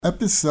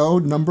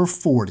Episode number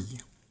 40.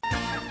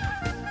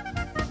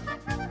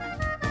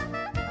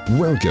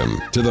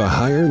 Welcome to the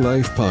Higher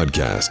Life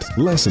Podcast.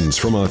 Lessons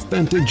from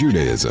authentic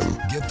Judaism.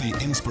 Get the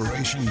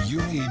inspiration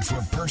you need for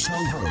personal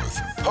growth.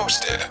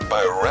 Hosted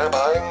by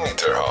Rabbi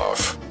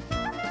Mitterhoff.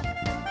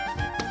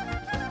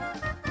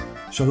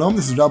 Shalom,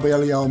 this is Rabbi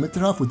Eliyahu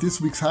Mitterhoff with this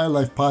week's Higher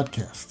Life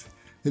Podcast.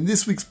 In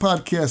this week's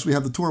podcast, we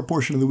have the Torah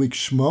portion of the week,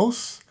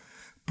 Shmos,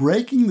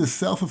 Breaking the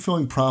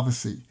Self-Fulfilling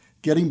Prophecy,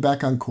 Getting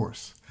Back on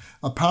Course.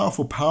 A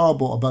powerful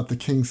parable about the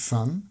king's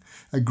son,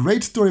 a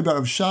great story about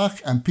Rav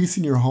Shach and peace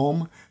in your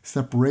home,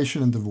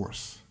 separation and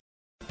divorce.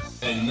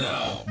 And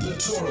now, the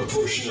Torah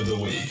portion of the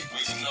week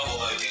with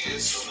novel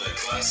ideas from the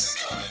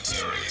classic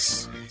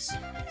commentaries.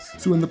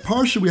 So in the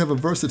Parsha, we have a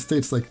verse that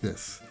states like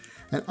this: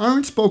 And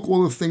Aaron spoke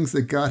all the things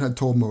that God had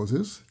told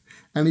Moses,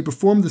 and he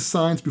performed the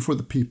signs before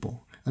the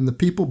people, and the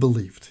people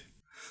believed.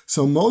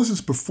 So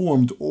Moses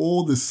performed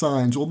all the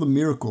signs, all the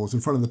miracles in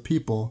front of the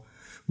people,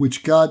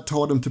 which God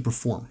told him to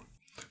perform.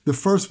 The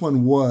first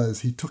one was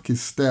he took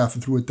his staff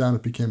and threw it down,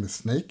 it became a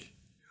snake.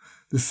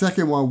 The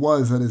second one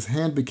was that his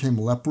hand became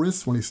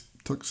leprous when he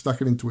stuck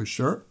it into his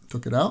shirt,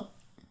 took it out.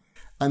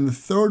 And the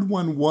third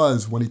one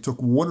was when he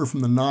took water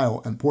from the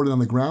Nile and poured it on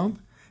the ground,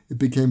 it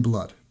became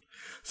blood.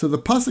 So the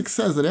Pasuk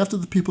says that after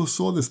the people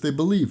saw this, they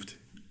believed.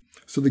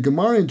 So the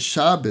Gemara in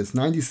Shabbos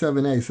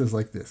 97a says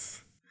like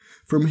this: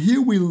 From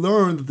here we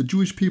learn that the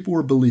Jewish people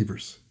were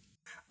believers.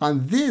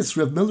 On this,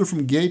 Rav Miller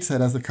from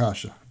Gateshead has a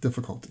kasha,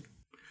 difficulty.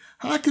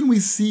 How can we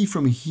see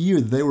from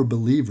here that they were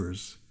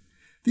believers?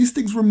 These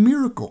things were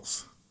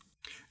miracles.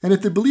 And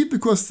if they believe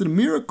because of the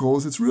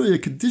miracles, it's really a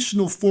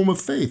conditional form of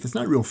faith. It's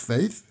not real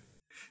faith.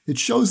 It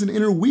shows an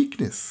inner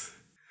weakness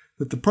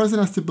that the person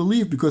has to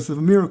believe because of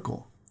a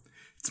miracle.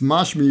 It's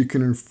mashma, you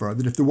can infer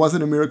that if there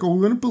wasn't a miracle,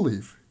 we wouldn't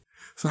believe.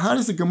 So how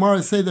does the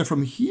Gemara say that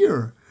from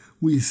here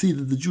we see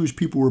that the Jewish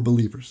people were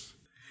believers?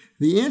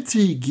 The answer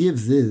he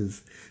gives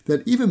is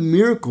that even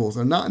miracles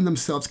are not in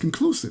themselves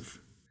conclusive.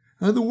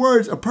 In other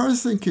words, a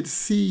person could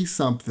see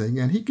something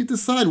and he could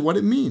decide what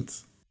it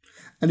means.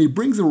 And he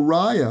brings a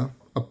raya,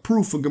 a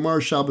proof from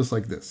Gemara Shabbos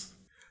like this.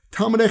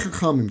 Talmidei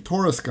Chachamim,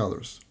 Torah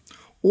scholars,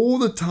 all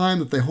the time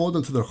that they hold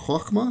on to their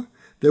chokhmah,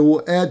 they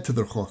will add to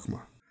their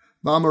chokhmah.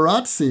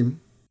 V'amaratzim,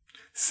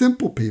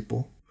 simple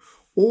people,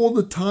 all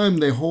the time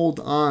they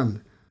hold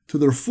on to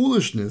their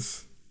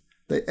foolishness,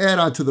 they add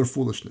on to their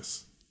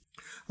foolishness.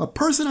 A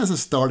person has a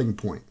starting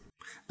point,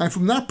 and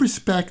from that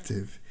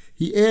perspective,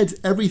 he adds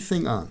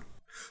everything on.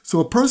 So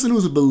a person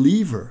who's a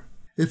believer,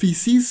 if he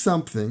sees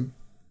something,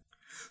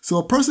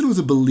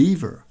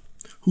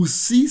 who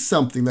sees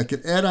something that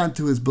could add on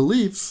to his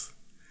beliefs,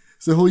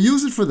 so he'll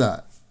use it for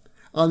that.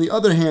 On the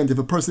other hand, if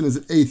a person is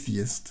an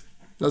atheist,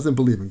 doesn't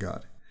believe in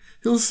God,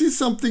 he'll see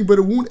something but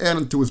it won't add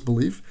on to his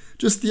belief,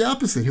 just the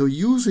opposite. He'll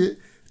use it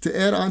to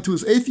add on to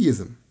his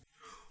atheism.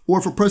 Or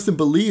if a person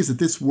believes that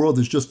this world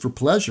is just for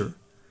pleasure,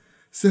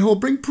 so he'll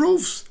bring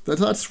proofs that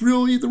that's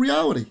really the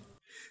reality.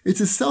 It's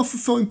a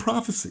self-fulfilling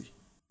prophecy.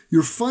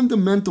 Your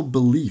fundamental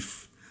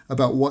belief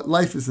about what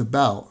life is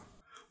about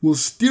will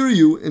steer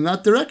you in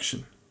that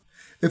direction.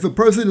 If a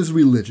person is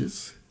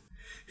religious,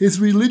 his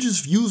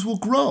religious views will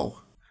grow.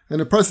 And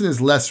if a person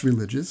is less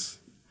religious,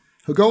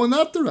 he'll go in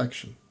that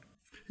direction.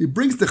 He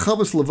brings the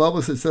Chavos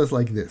Levavos that says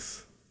like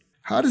this: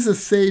 How does a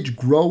sage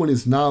grow in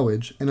his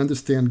knowledge and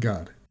understand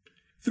God?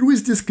 Through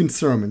his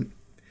discernment,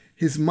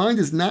 his mind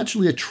is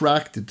naturally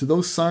attracted to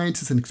those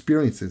sciences and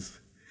experiences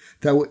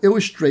that will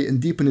illustrate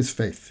and deepen his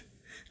faith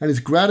and his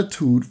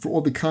gratitude for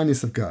all the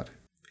kindness of God.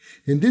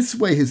 In this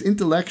way, his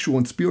intellectual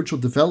and spiritual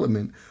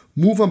development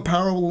move on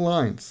parallel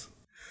lines.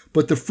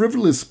 But the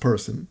frivolous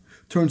person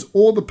turns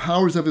all the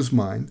powers of his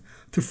mind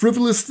to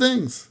frivolous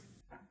things,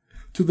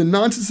 to the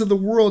nonsense of the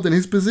world and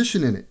his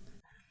position in it.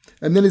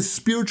 And then his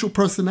spiritual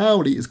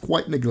personality is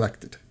quite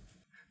neglected.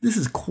 This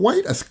is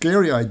quite a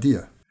scary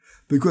idea,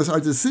 because our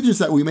decisions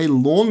that we made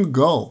long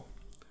ago,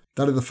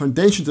 that are the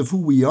foundations of who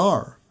we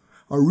are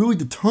really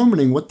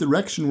determining what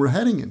direction we're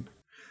heading in.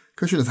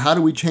 The question is, how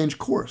do we change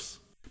course?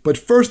 But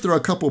first, there are a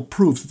couple of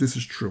proofs that this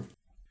is true.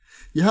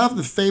 You have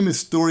the famous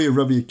story of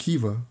Rabbi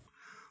Akiva,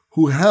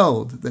 who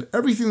held that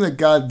everything that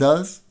God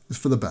does is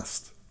for the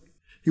best.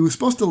 He was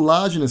supposed to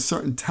lodge in a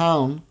certain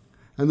town,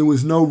 and there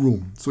was no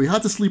room, so he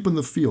had to sleep in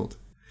the field.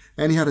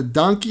 And he had a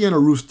donkey and a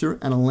rooster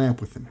and a lamp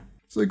with him.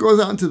 So he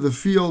goes out into the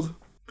field,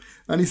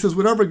 and he says,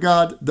 whatever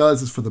God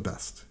does is for the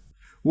best.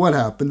 What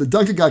happened? The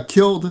donkey got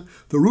killed,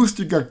 the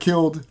rooster got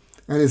killed,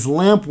 and his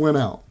lamp went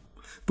out.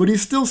 But he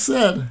still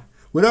said,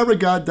 whatever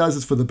God does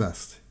is for the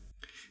best.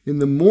 In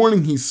the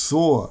morning, he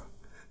saw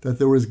that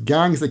there was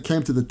gangs that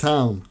came to the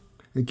town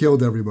and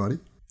killed everybody.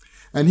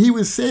 And he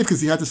was safe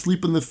because he had to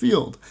sleep in the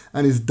field.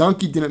 And his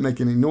donkey didn't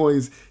make any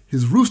noise,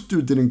 his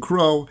rooster didn't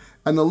crow,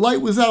 and the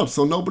light was out,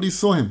 so nobody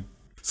saw him.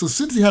 So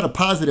since he had a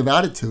positive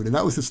attitude, and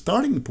that was his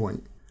starting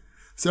point,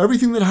 so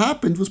everything that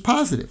happened was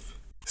positive.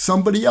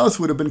 Somebody else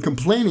would have been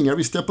complaining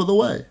every step of the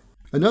way.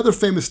 Another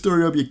famous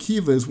story of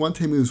Akiva is one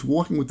time he was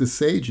walking with the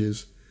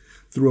sages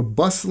through a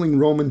bustling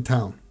Roman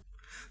town.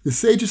 The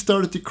sages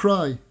started to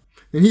cry,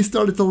 and he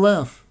started to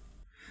laugh.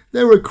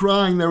 They were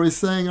crying, they were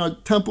saying, our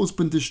temple's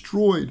been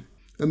destroyed,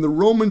 and the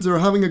Romans are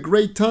having a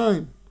great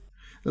time.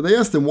 And they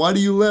asked him, why do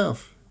you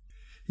laugh?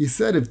 He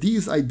said, if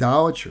these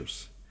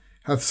idolaters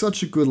have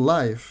such a good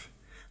life,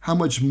 how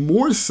much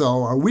more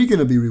so are we going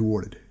to be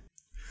rewarded?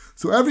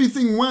 So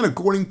everything went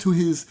according to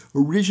his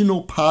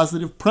original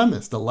positive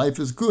premise, that life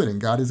is good and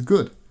God is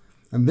good.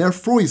 And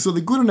therefore he saw the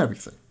good in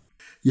everything.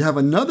 You have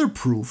another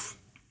proof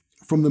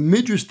from the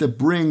Midrash that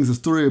brings a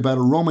story about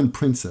a Roman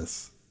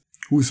princess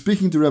who was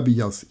speaking to Rabbi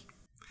Yossi.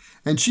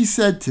 And she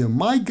said to him,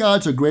 my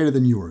gods are greater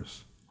than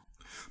yours.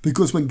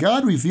 Because when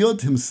God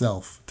revealed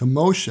himself to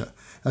Moshe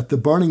at the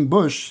burning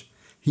bush,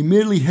 he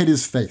merely hid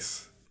his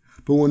face.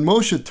 But when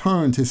Moshe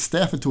turned his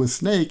staff into a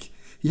snake,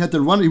 he had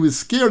to run. He was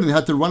scared and he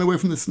had to run away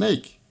from the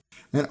snake.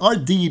 And our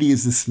deity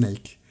is the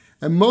snake.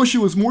 And Moshe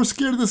was more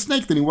scared of the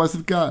snake than he was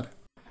of God.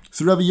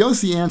 So Rabbi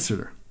Yossi answered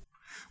her,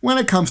 when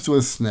it comes to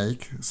a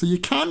snake, so you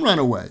can run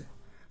away.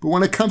 But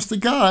when it comes to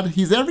God,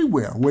 he's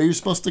everywhere. Where you're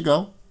supposed to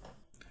go?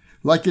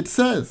 Like it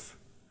says,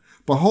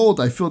 behold,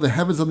 I fill the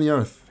heavens and the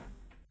earth.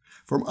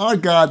 From our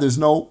God, there's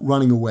no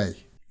running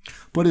away.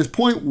 But his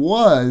point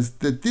was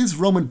that this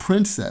Roman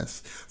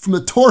princess, from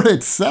the Torah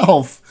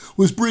itself,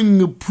 was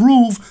bringing a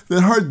proof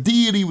that her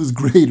deity was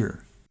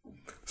greater.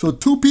 So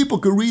two people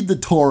could read the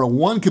Torah.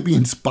 One could be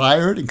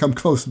inspired and come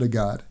closer to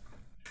God.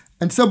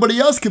 And somebody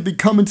else could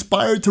become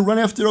inspired to run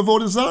after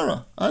Avodah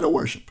Zarah, idol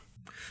worship.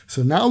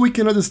 So now we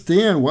can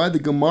understand why the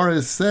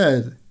Gemara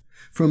said,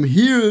 from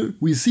here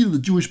we see that the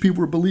Jewish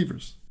people were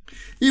believers.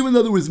 Even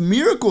though there was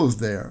miracles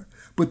there,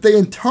 but they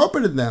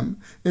interpreted them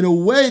in a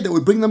way that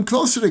would bring them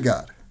closer to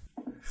God.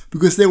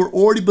 Because they were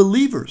already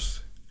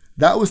believers.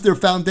 That was their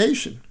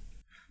foundation.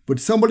 But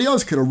somebody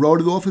else could have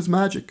wrote it off as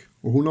magic,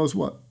 or who knows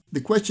what.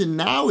 The question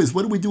now is,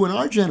 what do we do in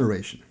our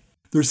generation?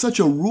 There's such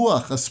a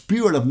ruach, a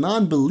spirit of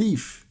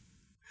non-belief,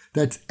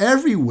 that's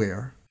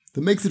everywhere,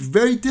 that makes it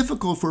very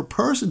difficult for a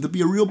person to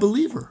be a real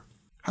believer.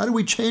 How do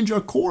we change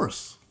our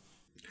course?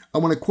 I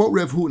want to quote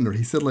Rav Hutner.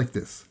 He said like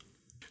this,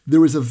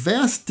 there is a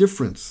vast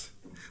difference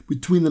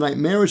between the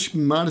nightmarish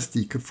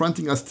immodesty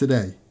confronting us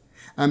today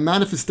and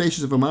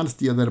manifestations of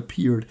immodesty that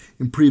appeared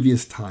in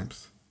previous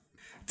times.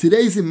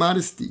 Today's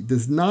immodesty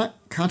does not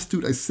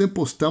constitute a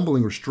simple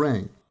stumbling or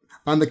straying.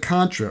 On the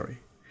contrary,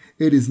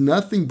 it is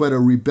nothing but a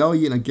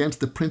rebellion against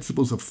the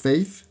principles of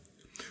faith,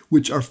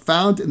 which are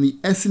found in the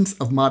essence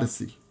of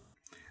modesty,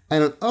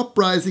 and an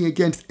uprising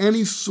against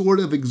any sort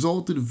of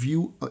exalted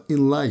view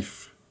in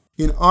life.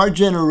 In our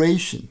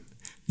generation,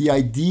 the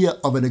idea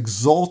of an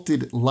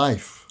exalted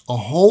life, a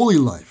holy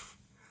life,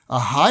 a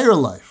higher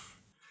life,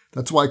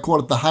 that's why I call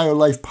it the Higher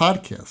Life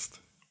Podcast,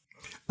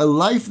 a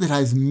life that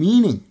has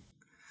meaning,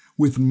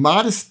 with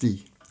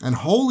modesty and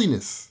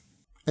holiness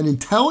and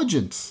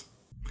intelligence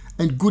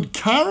and good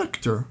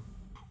character,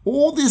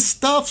 all this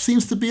stuff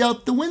seems to be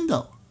out the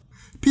window.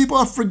 People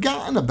have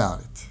forgotten about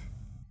it.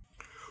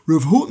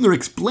 Rav Hutner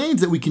explains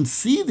that we can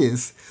see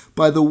this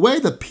by the way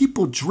that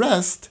people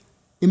dressed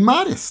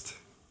immodest.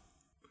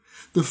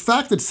 The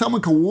fact that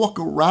someone can walk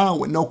around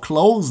with no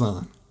clothes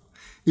on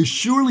is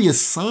surely a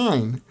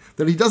sign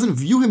that he doesn't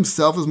view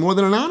himself as more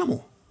than an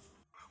animal.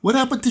 What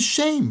happened to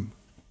shame?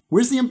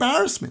 Where's the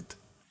embarrassment?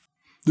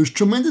 There's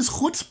tremendous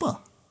chutzpah.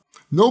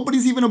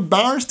 Nobody's even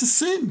embarrassed to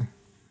sin.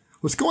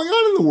 What's going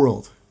on in the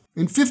world?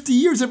 In 50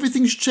 years,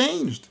 everything's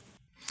changed.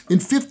 In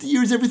 50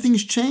 years,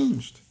 everything's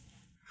changed.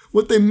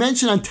 What they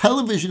mention on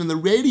television and the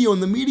radio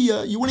and the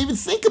media, you wouldn't even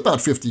think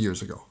about 50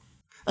 years ago.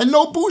 And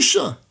no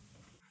busha,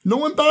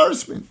 no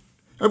embarrassment.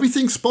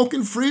 Everything's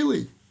spoken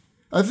freely,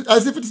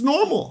 as if it's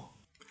normal.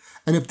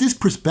 And if this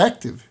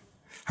perspective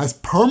has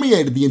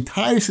permeated the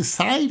entire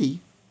society,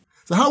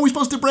 so how are we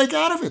supposed to break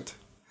out of it?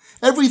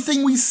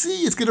 Everything we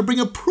see is going to bring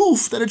a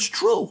proof that it's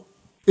true.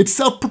 It's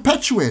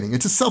self-perpetuating.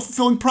 It's a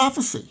self-fulfilling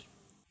prophecy.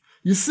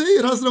 You see,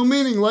 it has no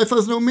meaning. Life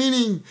has no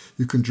meaning.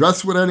 You can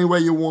dress with any way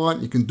you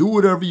want. You can do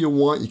whatever you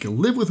want. You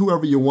can live with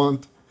whoever you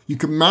want. You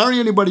can marry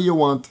anybody you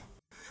want.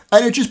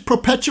 And it just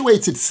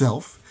perpetuates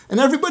itself. And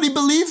everybody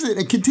believes it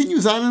and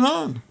continues on and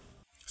on.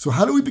 So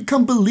how do we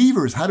become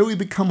believers? How do we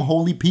become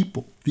holy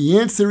people? The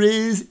answer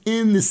is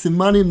in the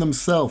simanim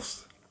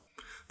themselves.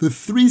 The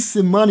three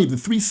simanim, the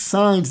three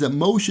signs that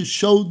Moshe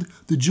showed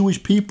the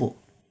Jewish people.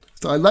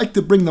 So I'd like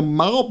to bring the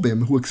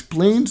Malbim, who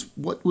explains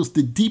what was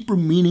the deeper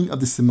meaning of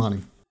the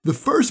simanim. The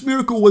first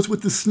miracle was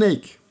with the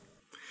snake.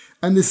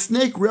 And the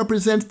snake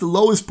represents the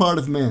lowest part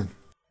of man,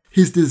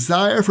 his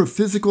desire for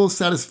physical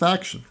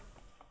satisfaction.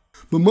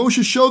 But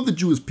Moshe showed the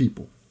Jewish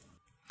people,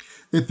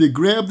 if you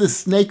grab the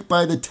snake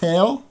by the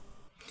tail,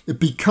 it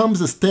becomes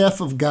the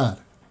staff of God.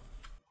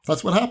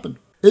 That's what happened.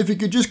 If you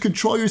could just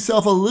control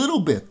yourself a little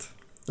bit,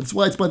 that's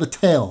why it's by the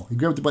tail. He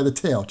grabbed it by the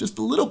tail, just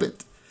a little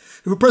bit.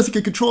 If a person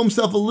can control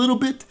himself a little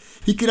bit,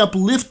 he can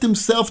uplift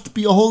himself to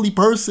be a holy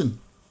person.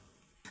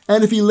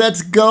 And if he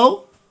lets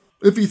go,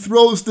 if he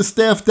throws the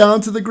staff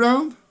down to the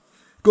ground,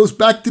 goes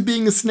back to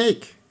being a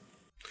snake.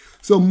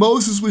 So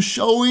Moses was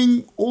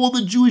showing all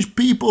the Jewish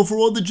people for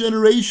all the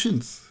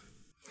generations.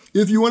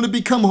 If you want to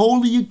become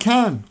holy, you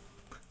can.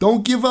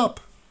 Don't give up.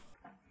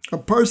 A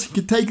person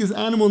can take his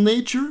animal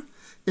nature,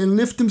 and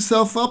lift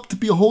himself up to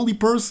be a holy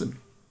person.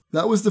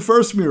 That was the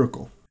first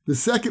miracle. The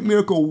second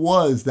miracle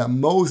was that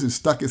Moses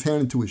stuck his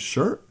hand into his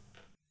shirt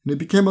and it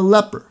became a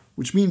leper,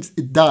 which means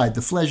it died,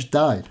 the flesh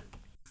died.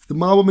 The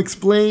Malbim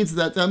explains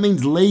that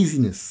means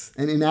laziness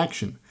and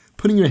inaction.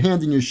 Putting your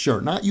hand in your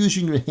shirt, not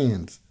using your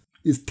hands,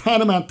 is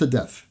tantamount to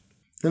death.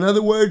 In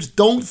other words,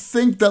 don't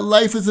think that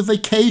life is a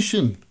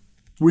vacation.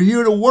 We're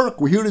here to work,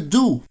 we're here to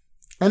do.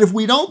 And if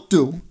we don't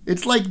do,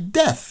 it's like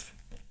death.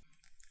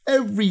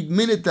 Every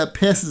minute that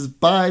passes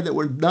by that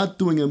we're not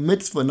doing a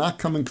mitzvah, not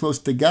coming close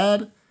to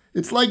God,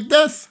 it's like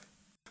death.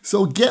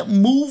 So get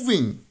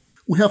moving.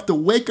 We have to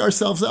wake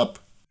ourselves up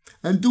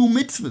and do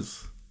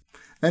mitzvahs.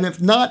 And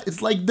if not,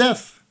 it's like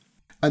death.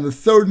 And the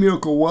third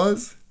miracle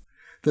was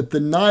that the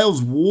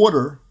Nile's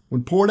water,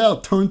 when poured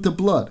out, turned to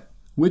blood.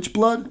 Which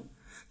blood?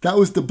 That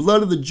was the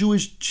blood of the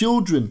Jewish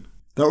children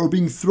that were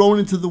being thrown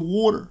into the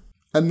water.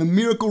 And the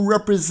miracle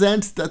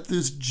represents that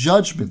there's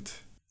judgment.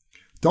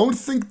 Don't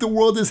think the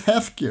world is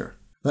hefker,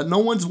 that no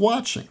one's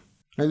watching,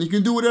 and you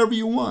can do whatever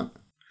you want.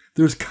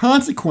 There's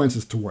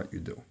consequences to what you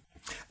do.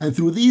 And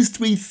through these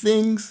three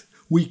things,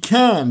 we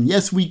can,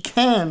 yes we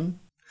can,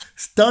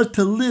 start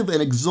to live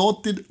an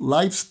exalted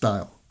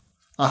lifestyle,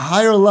 a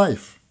higher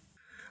life.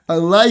 A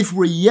life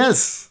where,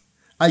 yes,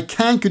 I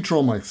can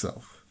control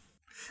myself.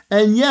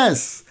 And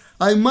yes,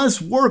 I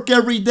must work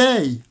every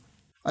day.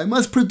 I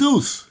must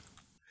produce.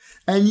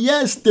 And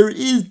yes, there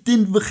is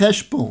din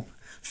v'cheshbon.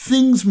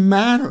 Things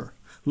matter.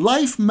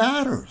 Life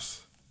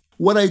matters.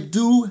 What I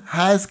do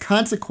has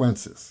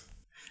consequences.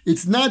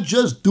 It's not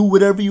just do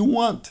whatever you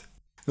want.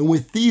 And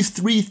with these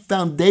three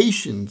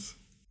foundations,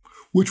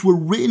 which were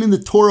written in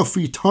the Torah for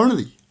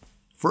eternity,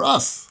 for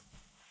us,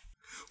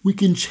 we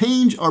can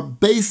change our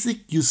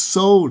basic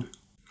yesod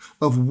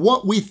of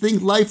what we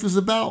think life is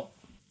about.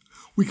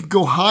 We can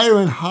go higher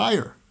and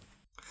higher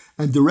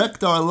and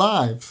direct our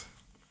lives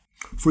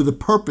for the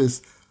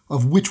purpose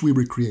of which we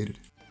were created.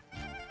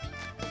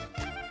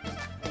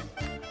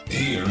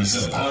 Here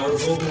is a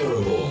powerful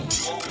parable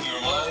to open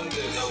your mind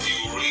and help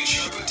you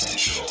reach your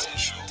potential.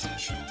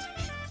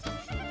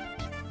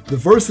 The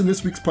verse in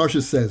this week's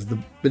parsha says, the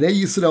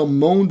Bnei Yisrael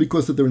moaned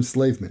because of their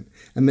enslavement,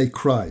 and they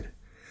cried.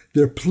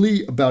 Their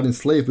plea about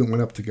enslavement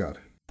went up to God.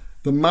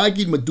 The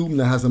Maggid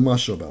Medumna has a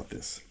mashal about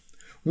this.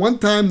 One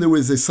time there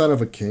was a son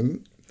of a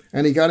king,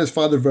 and he got his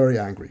father very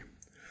angry.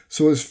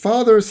 So his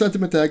father sent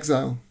him into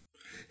exile.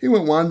 He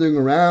went wandering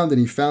around, and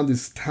he found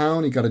this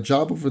town. He got a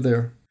job over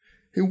there.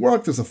 He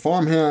worked as a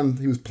farmhand.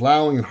 He was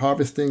plowing and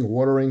harvesting,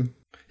 watering.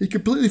 He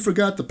completely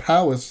forgot the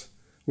palace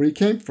where he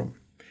came from.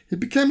 He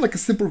became like a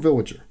simple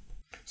villager.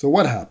 So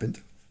what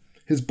happened?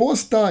 His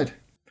boss died,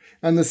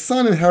 and the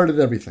son inherited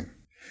everything.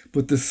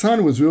 But the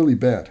son was really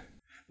bad.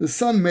 The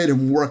son made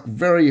him work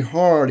very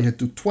hard. He had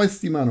to do twice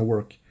the amount of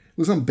work. It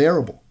was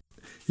unbearable.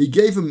 He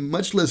gave him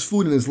much less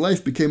food, and his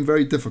life became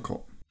very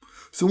difficult.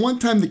 So one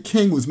time the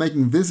king was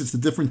making visits to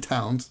different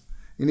towns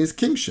in his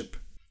kingship.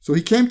 So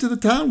he came to the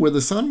town where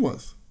the son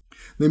was.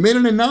 They made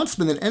an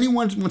announcement that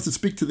anyone who wants to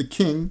speak to the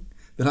king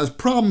that has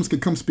problems can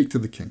come speak to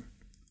the king.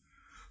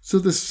 So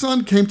the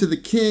son came to the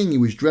king. He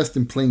was dressed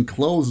in plain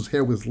clothes. His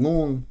hair was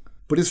long.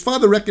 But his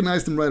father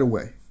recognized him right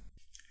away.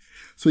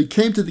 So he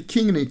came to the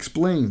king and he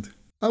explained,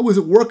 I was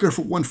a worker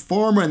for one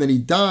farmer and then he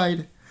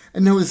died,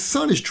 and now his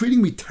son is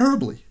treating me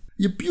terribly.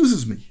 He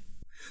abuses me.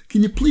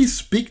 Can you please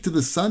speak to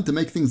the son to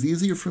make things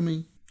easier for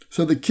me?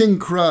 So the king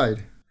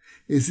cried,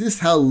 Is this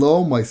how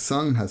low my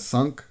son has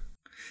sunk?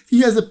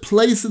 He has a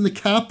place in the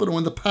capital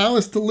and the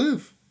palace to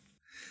live.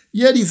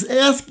 Yet he's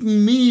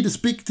asking me to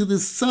speak to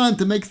this son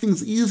to make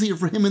things easier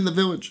for him in the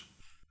village.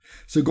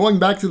 So going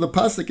back to the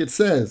pasuk, it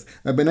says,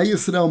 Bnei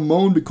Yisrael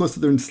moaned because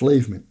of their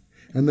enslavement,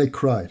 and they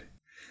cried.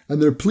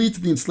 And their plea to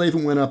the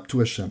enslavement went up to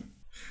Hashem.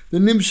 The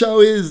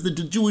nimshal is that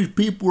the Jewish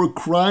people were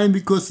crying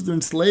because of their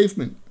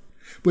enslavement,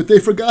 but they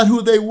forgot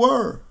who they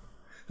were,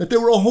 that they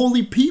were a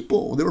holy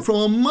people. They were from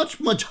a much,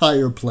 much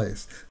higher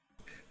place.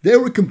 They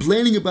were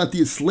complaining about the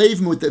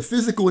enslavement, the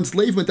physical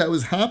enslavement that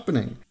was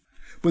happening,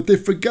 but they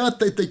forgot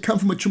that they come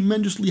from a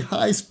tremendously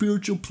high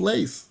spiritual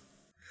place.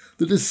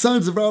 They're the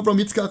sons of Avraham,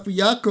 Yitzchak, and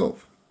Yaakov,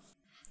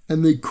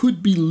 and they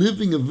could be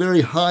living a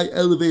very high,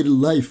 elevated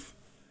life,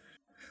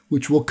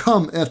 which will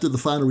come after the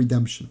final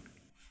redemption.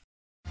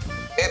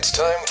 It's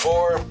time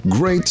for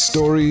Great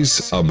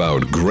Stories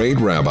About Great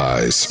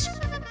Rabbis.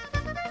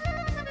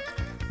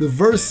 The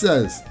verse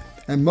says,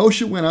 And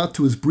Moshe went out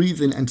to his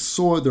breathing and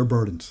saw their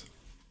burdens.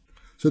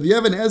 So the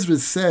Even Ezra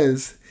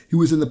says he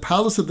was in the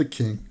palace of the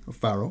king, of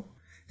Pharaoh,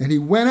 and he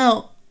went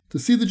out to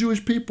see the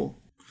Jewish people.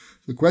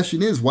 The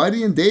question is, why did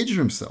he endanger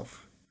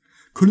himself?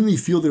 Couldn't he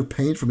feel their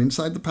pain from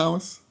inside the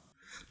palace?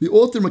 The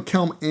author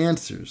McKelm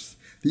answers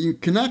that you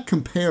cannot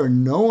compare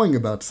knowing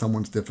about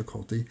someone's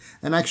difficulty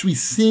and actually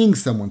seeing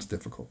someone's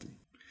difficulty.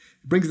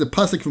 It brings the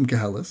pasuk from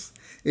Kehelis,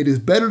 It is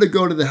better to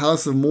go to the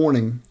house of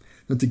mourning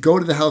than to go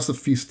to the house of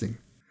feasting,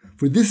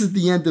 for this is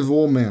the end of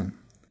all man,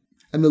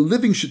 and the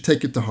living should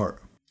take it to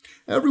heart.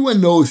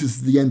 Everyone knows this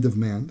is the end of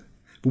man,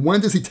 but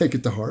when does he take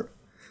it to heart?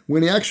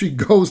 When he actually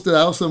goes to the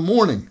house of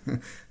mourning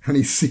and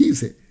he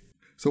sees it.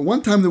 So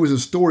one time there was a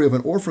story of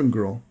an orphan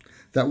girl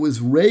that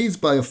was raised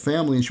by a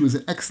family, and she was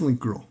an excellent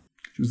girl.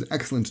 She was an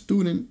excellent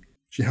student.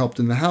 She helped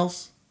in the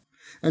house.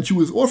 And she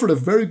was offered a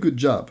very good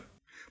job.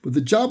 But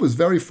the job was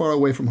very far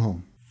away from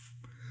home.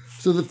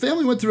 So the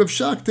family went to Rav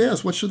Shach to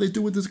ask, what should they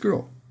do with this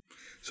girl?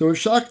 So Rav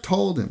Shach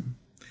told him,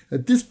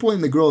 at this point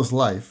in the girl's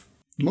life,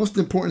 the most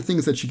important thing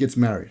is that she gets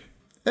married.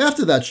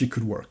 After that, she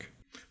could work.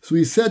 So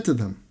he said to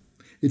them,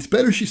 it's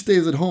better she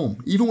stays at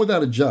home, even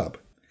without a job.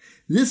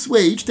 This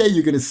way, each day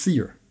you're going to see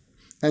her.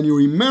 And you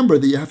remember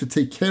that you have to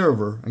take care of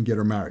her and get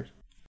her married.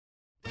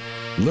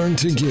 Learn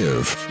to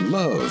give,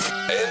 love,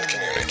 and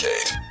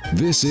communicate.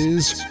 This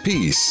is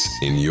Peace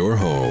in Your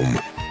Home.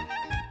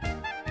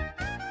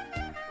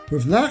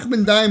 Rav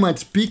Nachman Diamond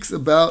speaks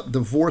about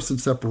divorce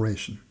and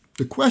separation.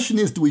 The question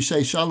is, do we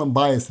say shalom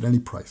bayis at any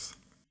price?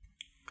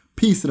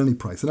 Peace at any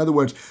price. In other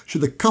words,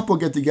 should the couple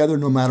get together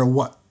no matter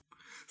what?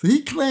 So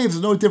he claims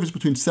there's no difference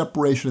between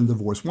separation and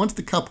divorce. Once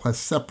the couple has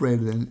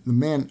separated and the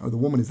man or the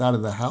woman is out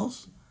of the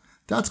house,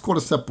 that's called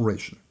a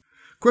separation.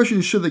 Question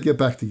is, should they get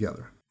back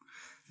together?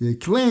 He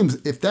claims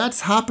if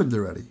that's happened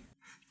already,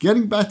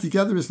 getting back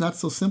together is not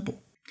so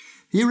simple.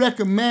 He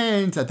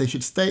recommends that they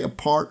should stay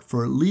apart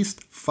for at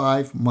least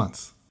 5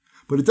 months.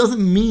 But it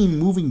doesn't mean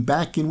moving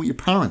back in with your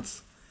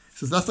parents. He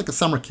says that's like a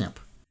summer camp.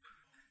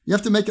 You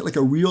have to make it like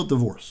a real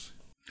divorce.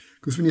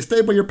 Because when you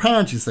stay by your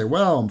parents, you say,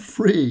 well, I'm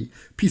free,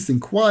 peace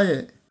and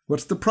quiet.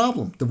 What's the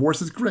problem?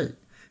 Divorce is great.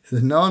 He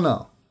says,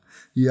 no.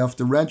 You have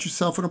to rent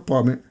yourself an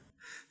apartment.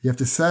 You have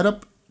to set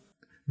up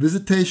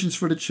visitations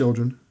for the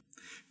children.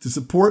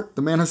 The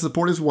man has to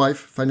support his wife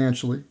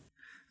financially.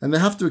 And they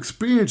have to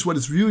experience what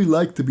it's really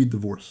like to be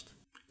divorced.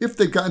 If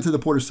they've gotten to the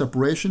point of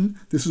separation,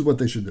 this is what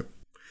they should do.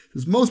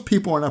 Because most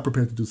people are not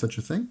prepared to do such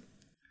a thing.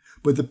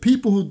 But the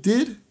people who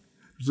did,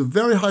 there's a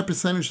very high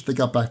percentage that they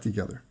got back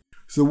together.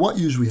 So what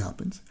usually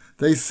happens?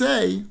 They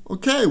say,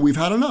 okay, we've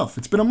had enough.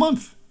 It's been a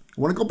month. I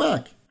want to go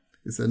back.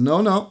 They said,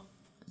 no.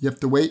 You have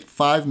to wait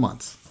 5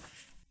 months.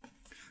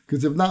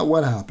 Because if not,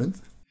 what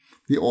happens?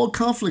 The old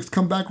conflicts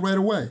come back right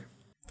away.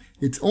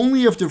 It's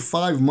only after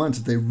 5 months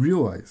that they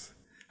realize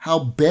how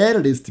bad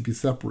it is to be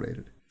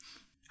separated,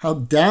 how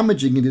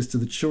damaging it is to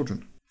the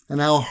children,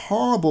 and how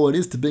horrible it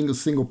is to being a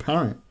single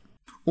parent.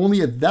 Only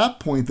at that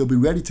point they'll be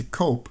ready to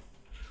cope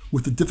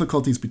with the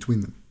difficulties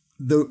between them.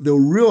 They'll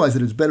realize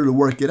that it's better to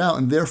work it out,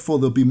 and therefore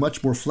they'll be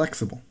much more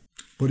flexible.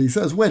 But he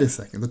says, wait a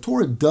second, the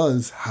Torah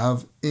does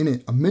have in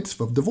it a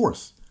mitzvah of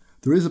divorce.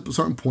 There is a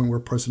certain point where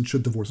a person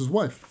should divorce his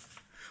wife.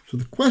 So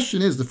the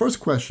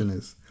first question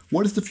is,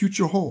 what does the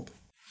future hold?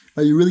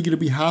 Are you really going to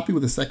be happy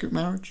with a second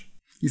marriage?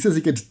 He says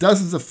he gets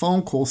dozens of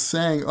phone calls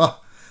saying, I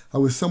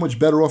was so much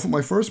better off with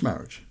my first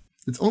marriage.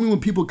 It's only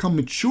when people become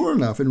mature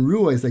enough and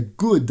realize that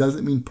good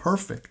doesn't mean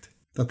perfect,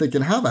 that they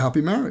can have a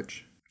happy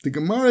marriage. The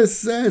Gemara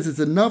says it's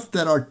enough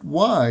that our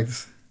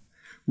wives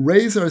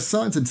raise our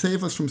sons and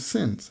save us from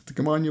sins. The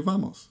Gemara in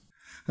Yevamos.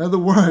 In other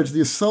words, the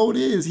assault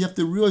is you have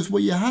to realize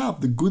what you have,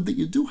 the good that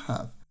you do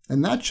have.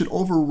 And that should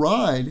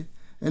override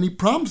any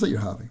problems that you're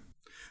having.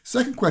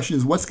 Second question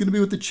is, what's going to be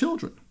with the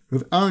children?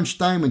 Rav Aaron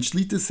Steinman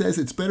Shlita says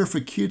it's better for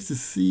kids to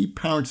see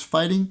parents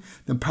fighting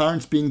than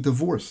parents being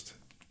divorced.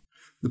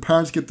 The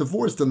parents get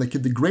divorced and they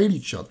can degrade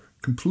each other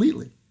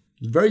completely.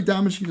 It's very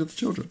damaging to the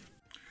children.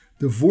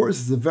 Divorce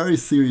is a very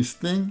serious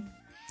thing,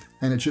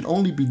 and it should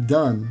only be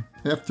done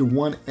after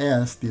one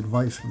asks the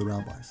advice of the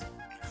rabbis.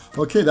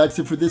 Okay, that's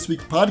it for this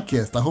week's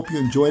podcast. I hope you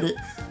enjoyed it.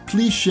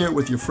 Please share it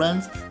with your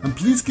friends, and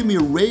please give me a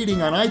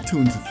rating on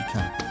iTunes if you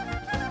can.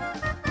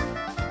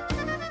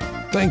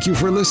 Thank you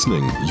for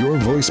listening. Your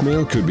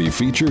voicemail could be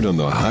featured on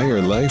the Higher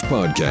Life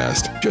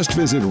podcast. Just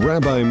visit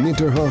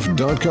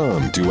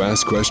rabbimitterhoff.com to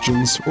ask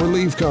questions or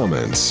leave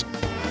comments.